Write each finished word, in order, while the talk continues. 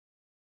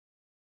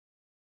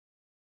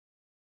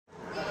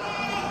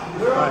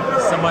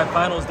Alright,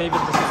 semifinals, David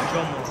versus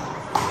Jomar.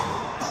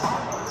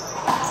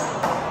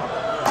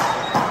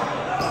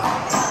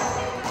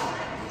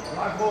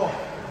 Live ball.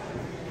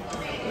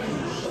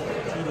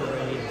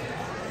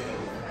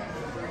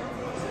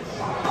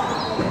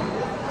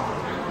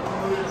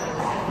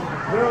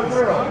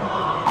 0-0.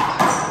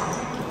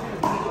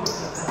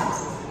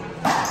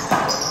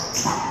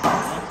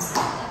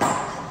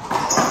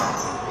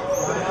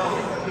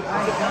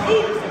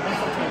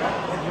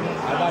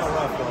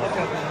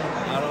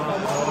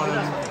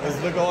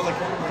 Look all the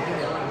camera here.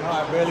 No,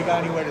 I barely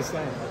got anywhere to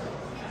stand.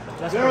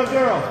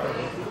 0-0.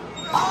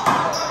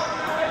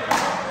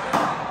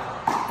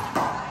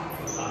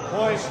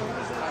 Point.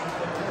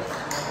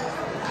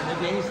 And the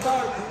game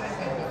starts.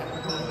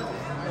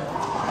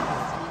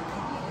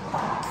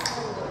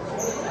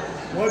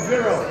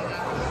 1-0.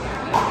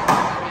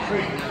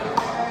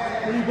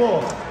 Free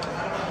ball.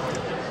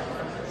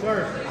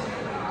 Serve.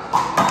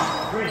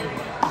 Free.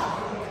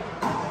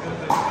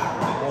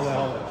 Hold it,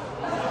 hold it.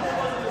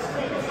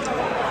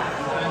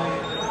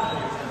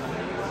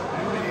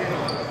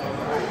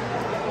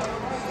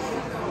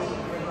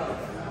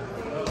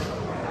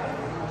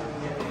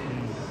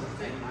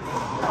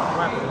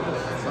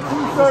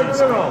 Serve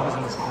 0.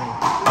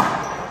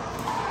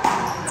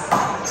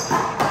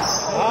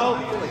 Out.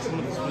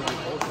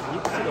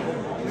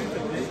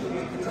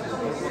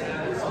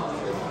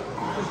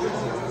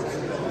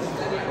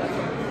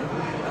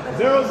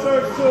 0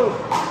 serve 2.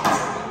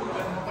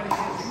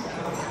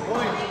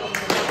 Point.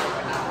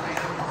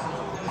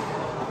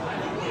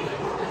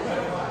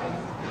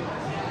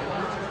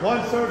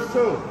 1 serves 2.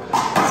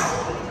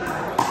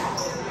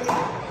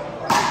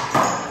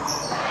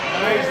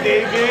 Nice,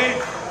 David.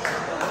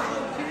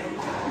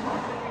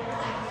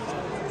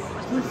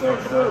 2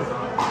 serves 2.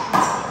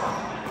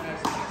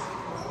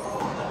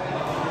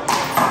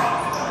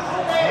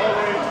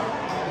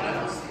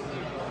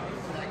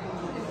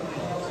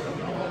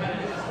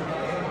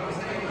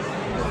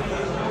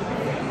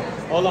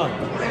 Hold on.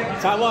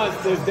 Time on.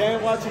 Is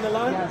Dan watching the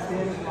line? Yes,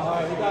 Dan. All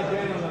right, we got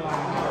Dan on the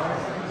line.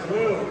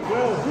 Will,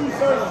 2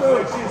 serves 2.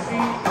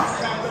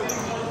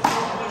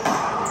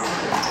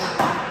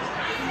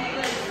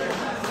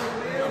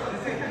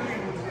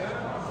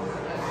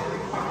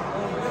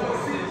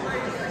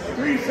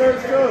 3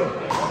 serves 2.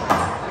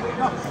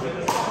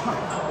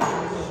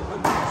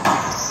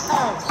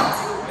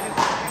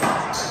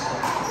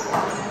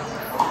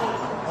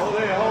 Hold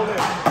it, hold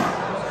it.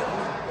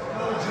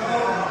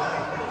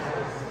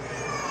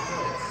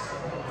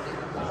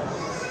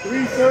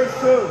 3 serves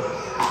 2.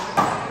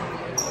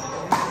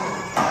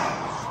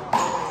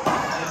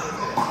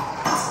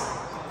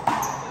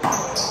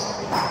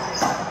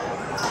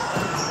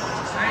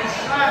 Nice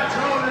shot,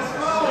 Joe. Let's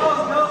go.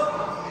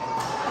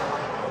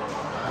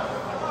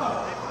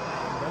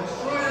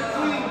 Destroy the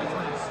queen.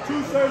 2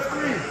 serves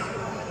 3.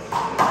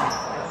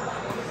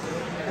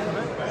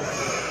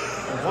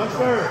 1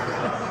 serve.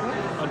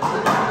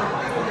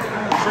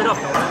 Straight up.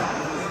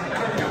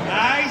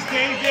 Nice,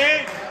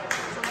 David.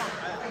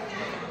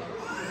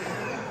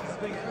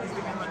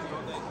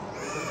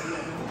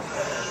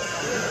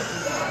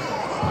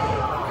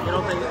 You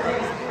don't think?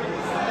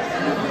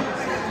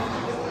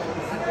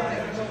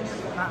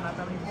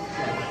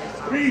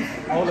 Freeze.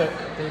 Hold it.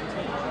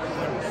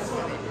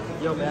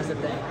 Yo, but that's the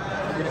thing. I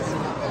didn't see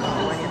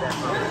any of that.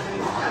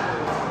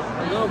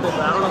 A little bit, but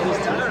I don't know if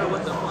he's tired or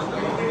what the fuck.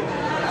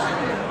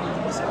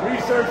 3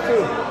 serves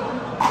 2.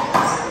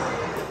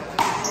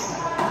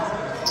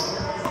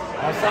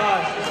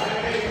 Outside.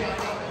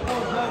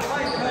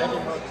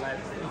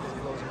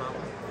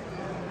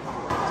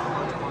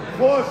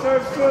 4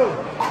 serves 2.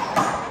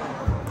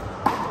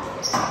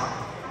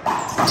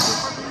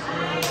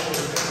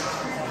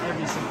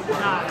 Every single.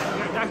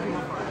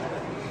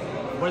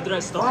 Where did I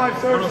start?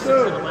 5 serves 2.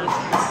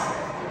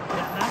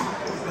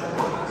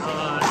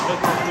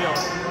 Victory Field.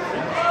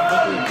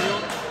 Victory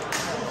Field.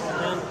 And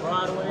then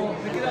Broadway.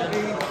 And then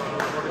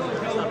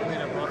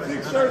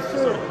 6 serves 2.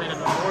 Playing at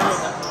Memorial.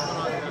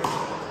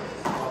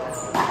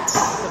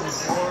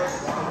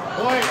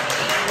 Point.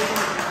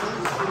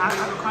 I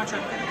have a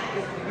contract.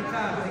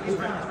 It's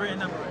written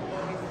number.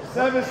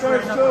 7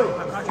 serves 2.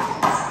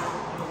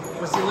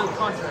 What's the little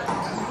contract?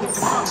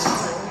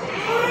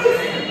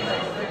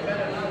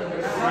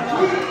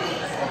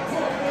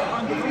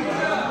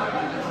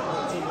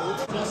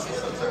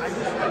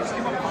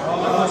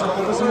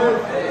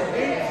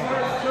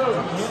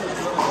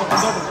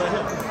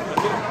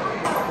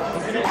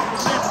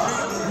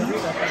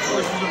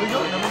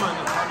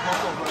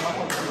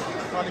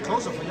 Probably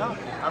closer for y'all.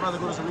 I'd rather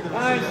go to Sarita.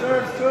 9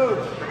 serves 2.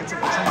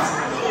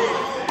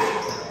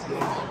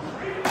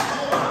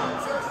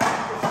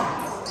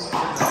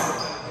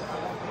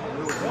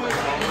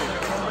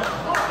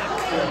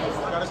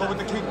 Gotta go with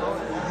the king, bro.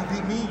 You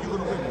beat me, you're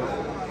gonna win, bro.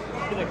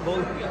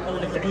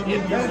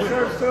 10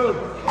 serves 2.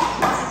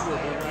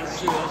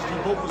 You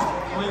both was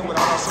playing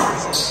without our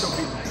service, and still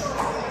beat me.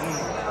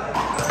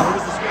 What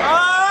was the score?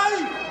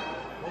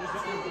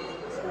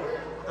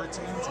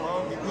 13,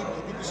 12. He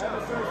beat the shot.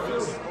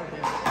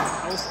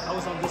 I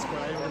was on Discord.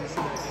 I didn't really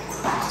see that.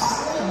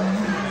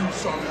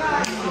 sorry.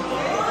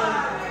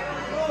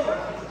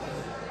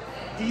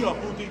 D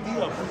up, Booty, D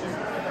up, Booty.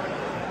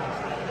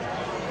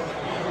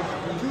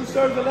 2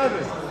 serves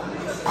 11.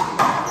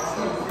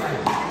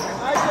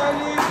 Hi,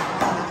 Charlie.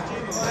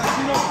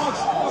 Gino, fuck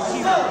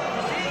Gino.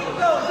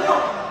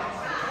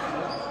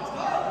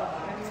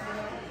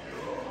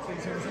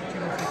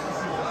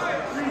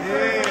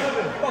 Yeah.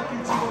 Fuck you,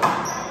 Gino.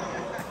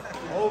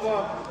 Over.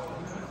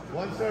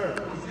 1 serve.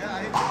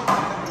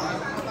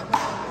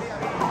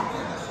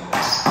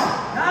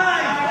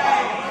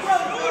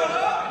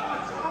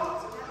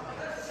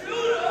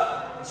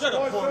 Shut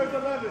up, 4 boy.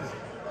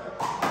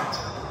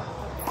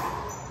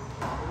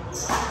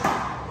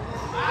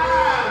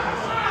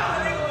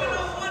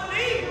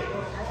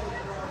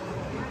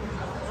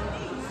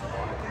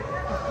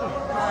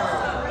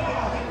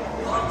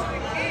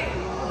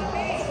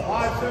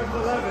 serves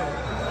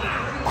 11.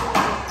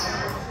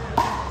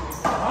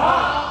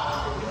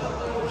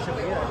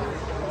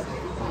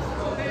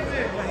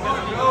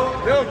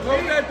 Yo,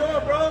 close that door,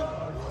 bro.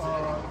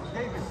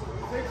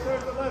 6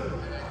 serves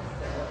 11.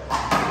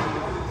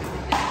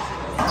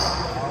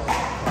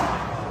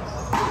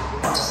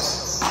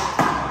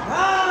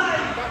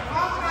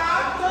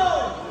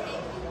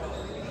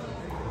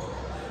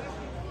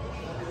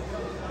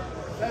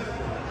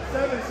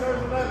 Seven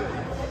serves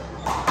 11.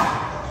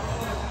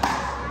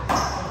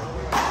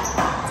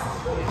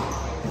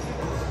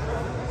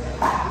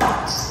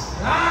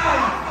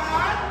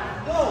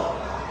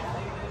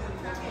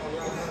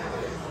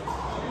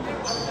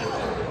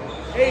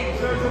 Eight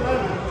serves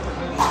 11.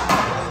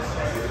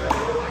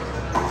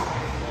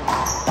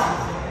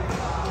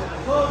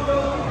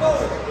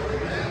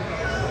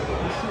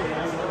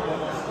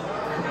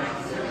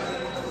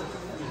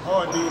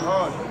 Hard, D,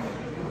 hard.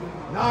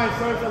 9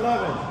 serves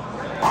 11.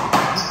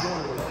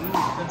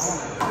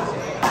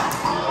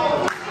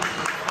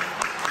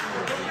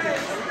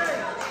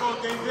 Go,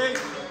 David.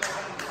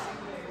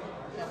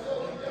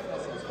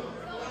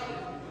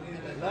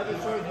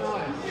 11 serves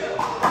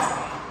 9.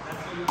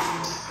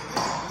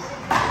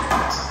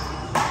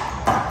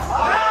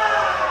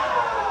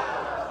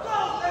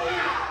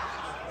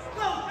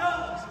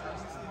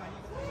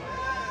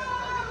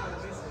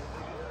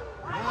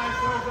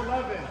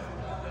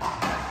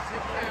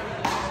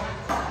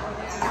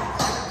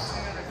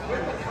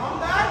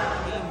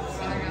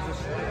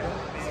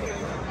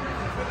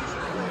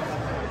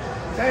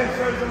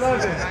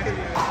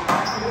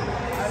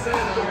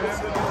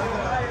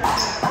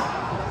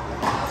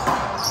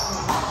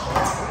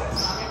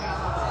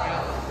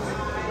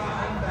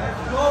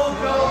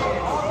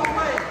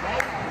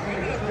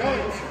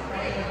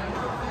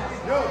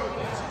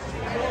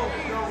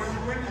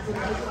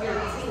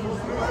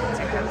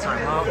 Take that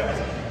time out.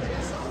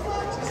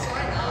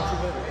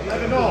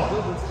 11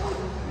 all.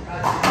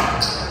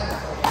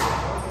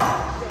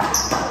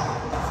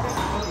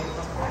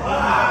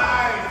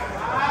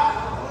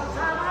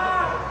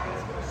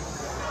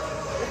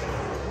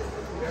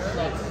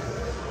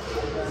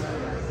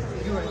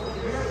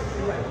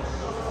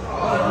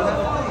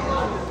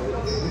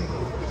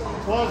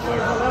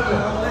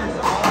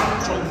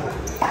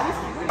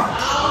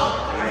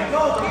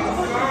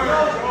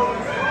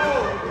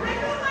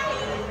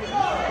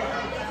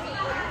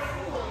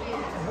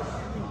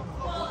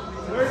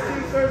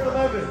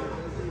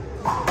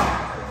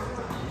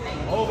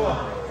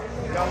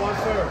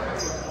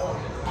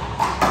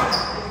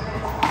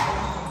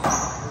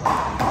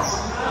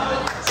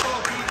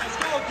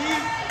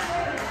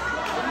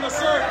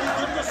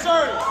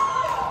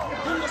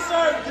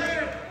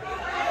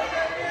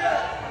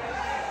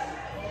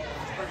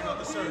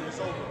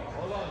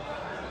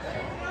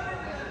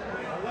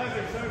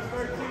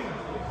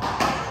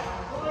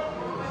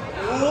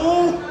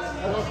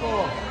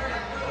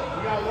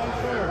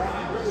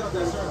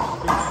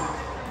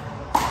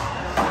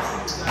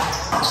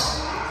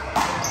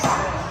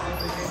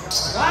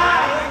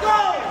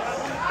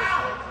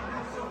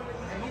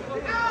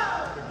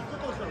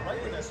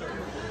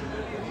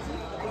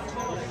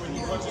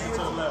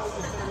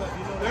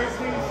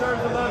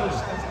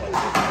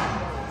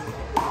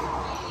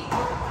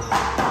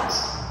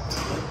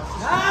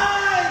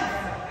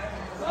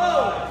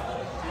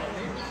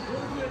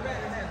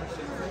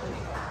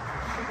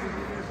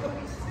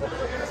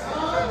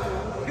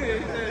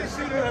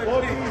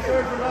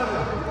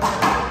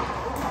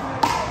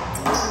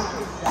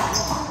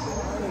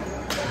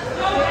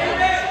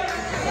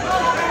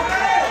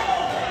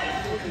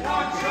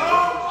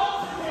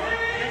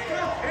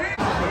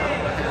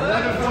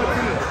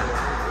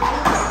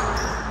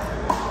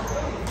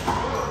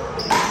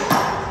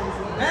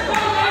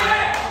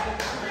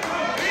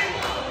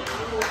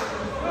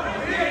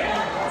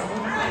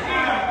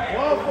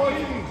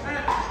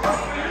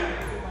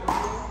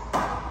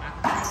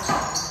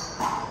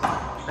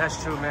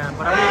 That's true, man.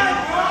 But I mean,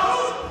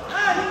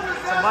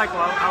 so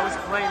Michael, I was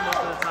playing most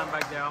of the time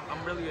back there.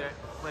 I'm really a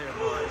player,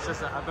 bro. It's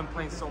just that I've been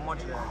playing so much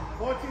that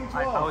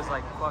I was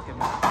like, fuck it,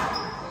 man.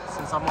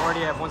 Since I'm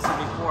already at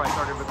 174, I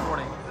started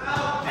recording.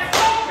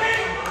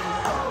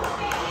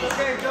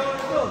 Okay,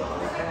 go.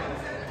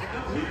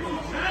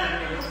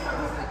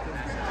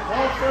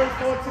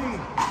 14.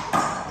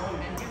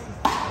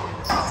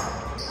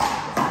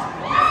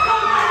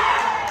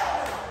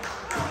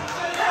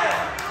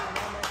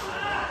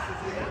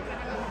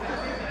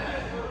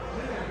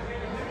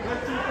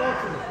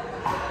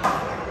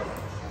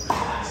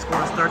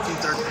 Score is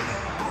 13-13.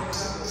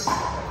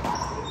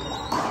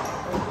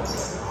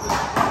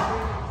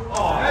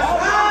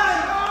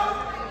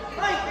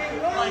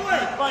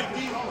 Fight, D.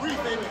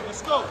 Breathe, baby.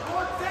 Let's go.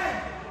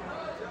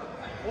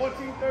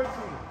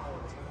 14-13.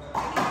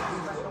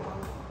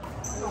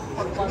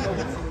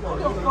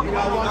 You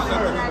got one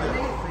serve.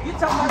 You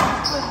talking about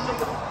this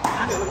nigga?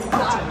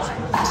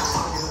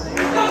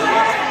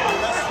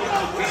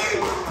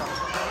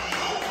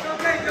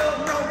 Okay, Joe.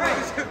 No, right.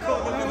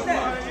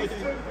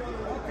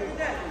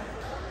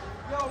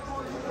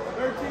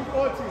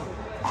 13-14.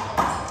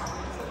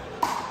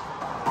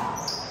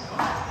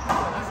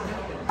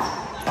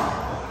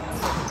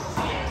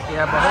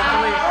 Yeah, but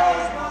hopefully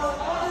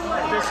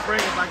this spring,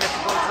 if I get to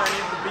go to any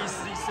of the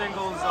BC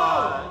singles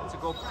to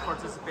go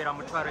participate, I'm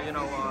gonna try to,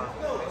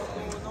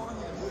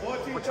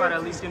 we'll try to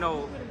at least, A,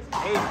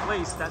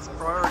 place, that's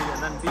priority,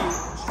 and then B,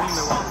 stream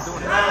it while I'm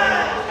doing it.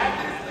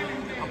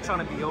 I'm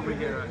trying to be over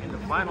here in the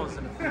finals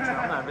in the future.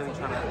 I'm not really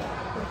trying to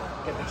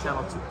get the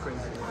channel too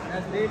crazy.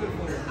 That's David.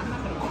 15-13.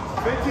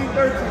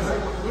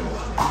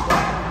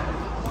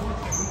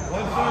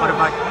 What if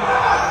I?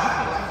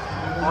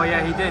 Oh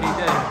yeah, he did.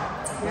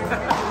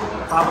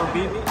 Pablo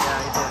beat me? Yeah,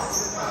 he did.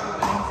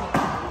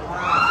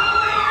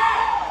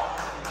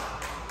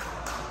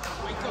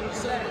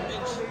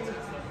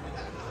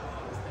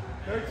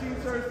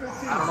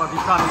 I don't know if you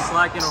caught me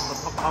slacking or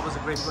if Pablo's a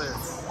great player.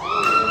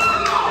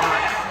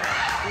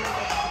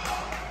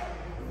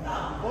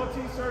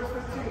 14 serves 15.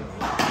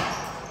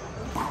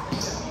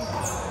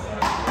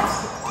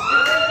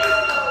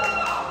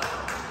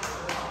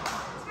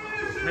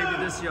 Maybe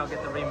this year I'll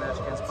get the rematch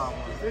against Pablo.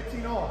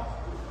 15 all.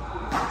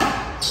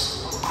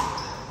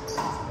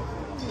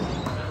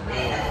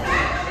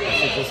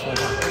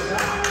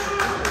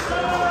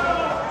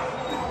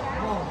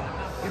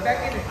 Get back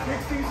in it.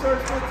 16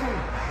 serves 15.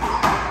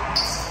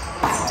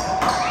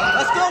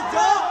 Let's go,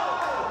 Joe.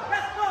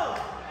 Let's go.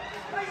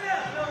 Right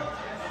now, Joe.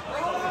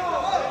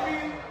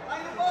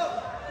 Line the ball.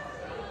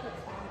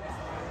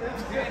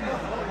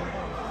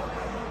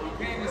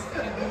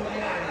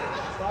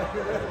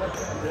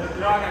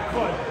 Y'all got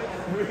caught.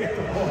 We get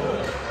the ball.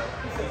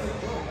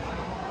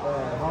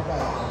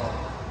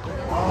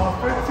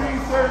 15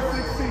 serves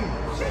 16.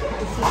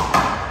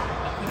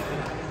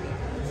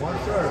 One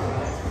serve.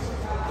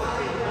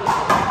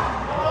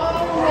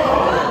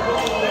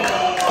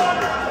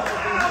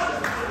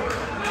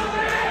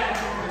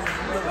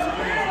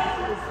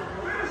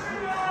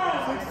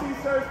 16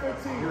 serves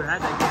 15. You had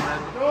that game, man.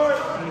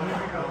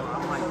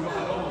 I'm like,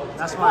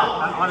 that's why,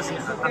 honestly, I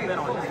bet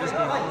on this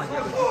game. I'm like,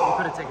 yeah, we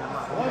could have taken him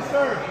out. One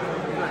serve.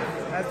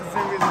 That's the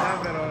same reason I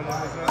bet on him.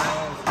 Let's go.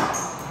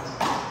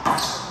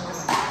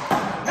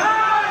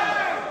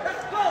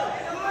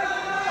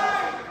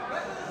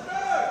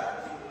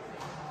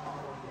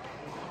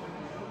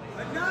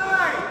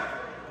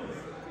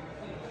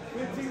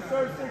 15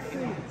 serves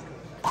 16.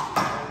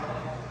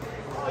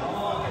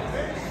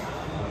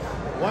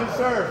 One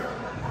serve.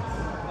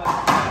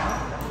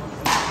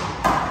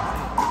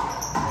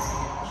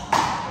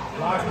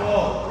 Block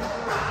ball.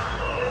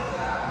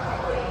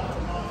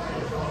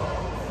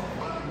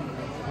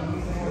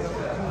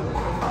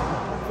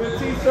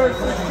 15 serves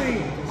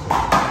 16.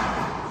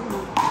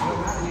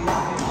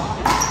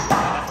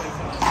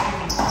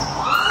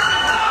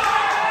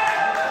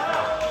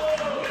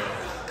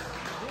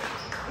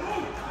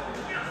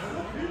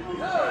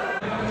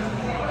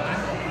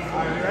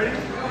 Ready?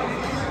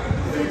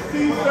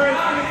 16 serves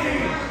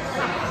 15.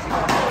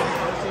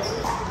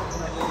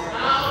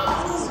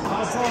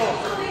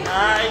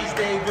 Nice,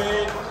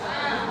 David.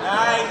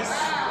 Nice.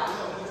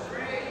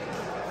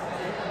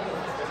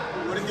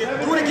 Do it again.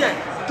 Do it again.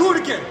 Do it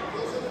again.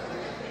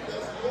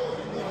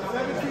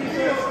 17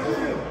 serves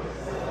 15.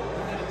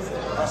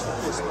 That's the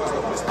fist.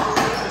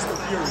 That's the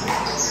fury.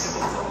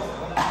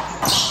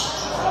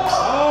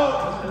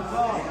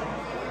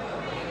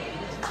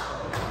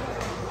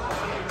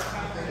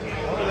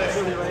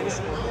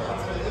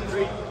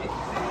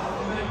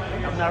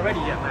 I'm not ready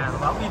yet, man.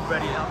 I'll be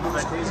ready.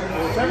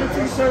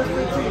 17 serves 15.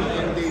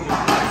 And David.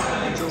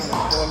 And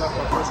Jomar. All left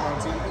our first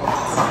round team.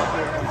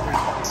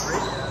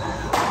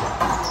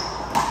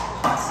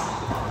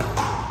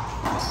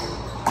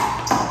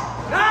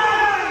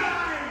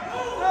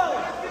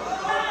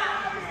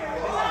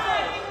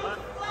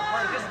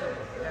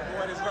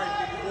 What is right?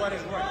 What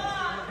is right?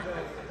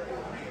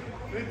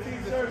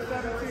 15 serves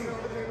 17.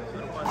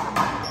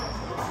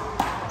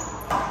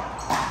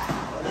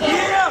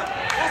 Yeah!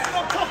 That's what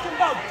I'm talking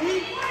about, D.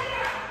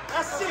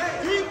 That's it,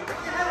 D.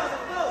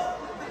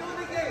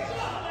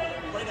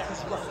 Right now,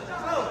 he's right.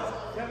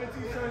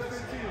 17 serves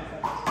 15.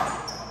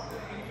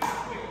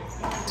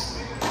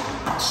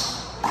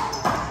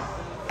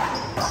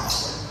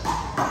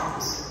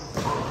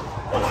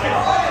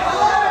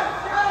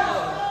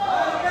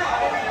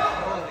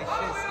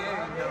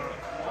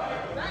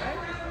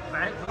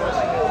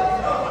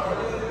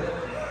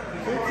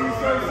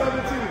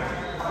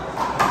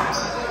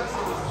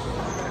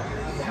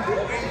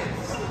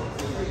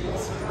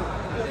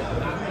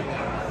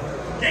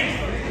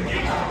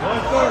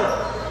 One third.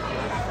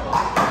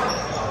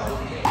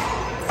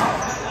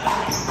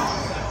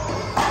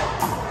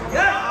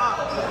 Yeah.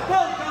 Go,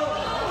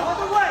 all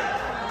the way.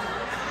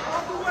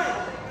 All the way.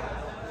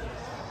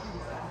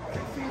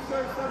 16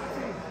 serve,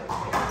 17.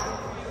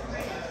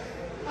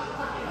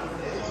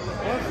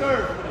 One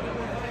serve.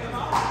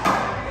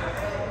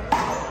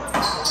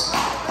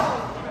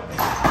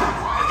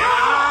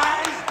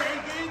 Guys,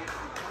 baby.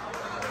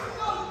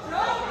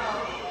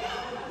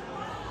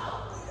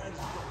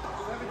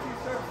 17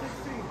 serve,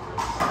 16.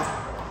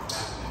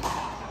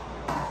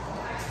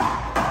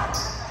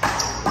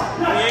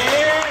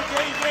 Yeah,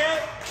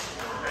 David.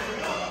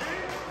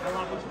 How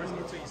long was first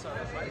until you saw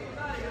that fight?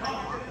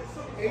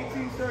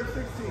 18 serve,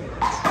 16.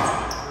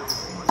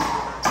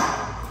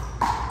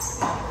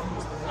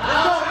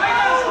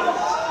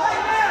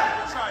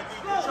 Try,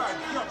 baby. Try.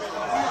 Be up, baby.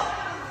 Be up.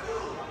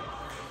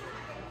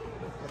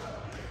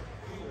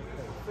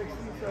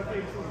 16 serve,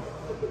 18.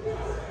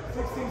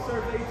 16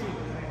 serve, 18.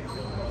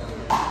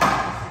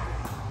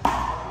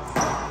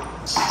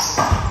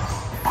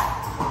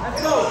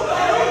 Let's go.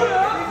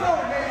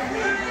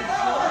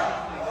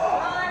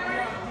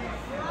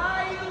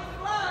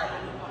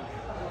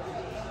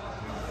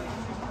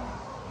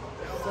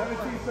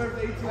 17 serve,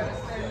 18.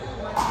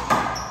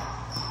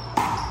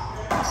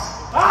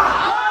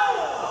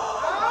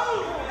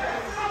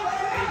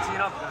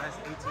 18 up, guys.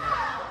 18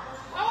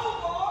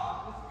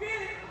 up.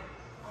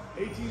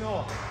 18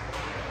 off.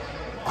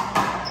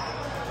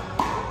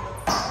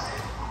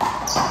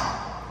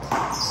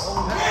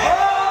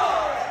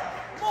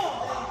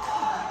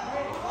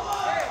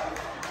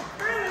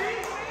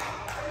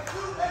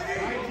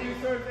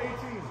 Serves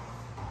 18.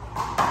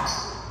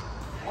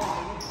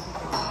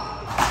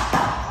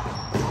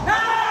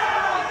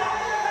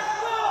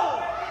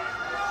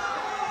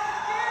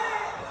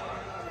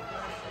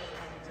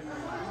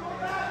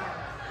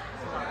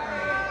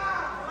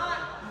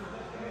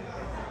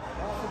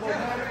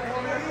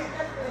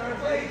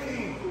 Serves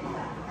 18.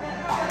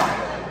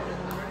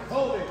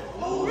 Hold it.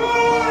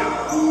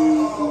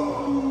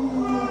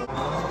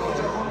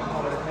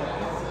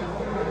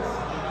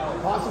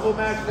 Possible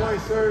match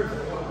point serves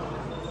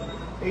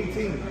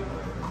 18.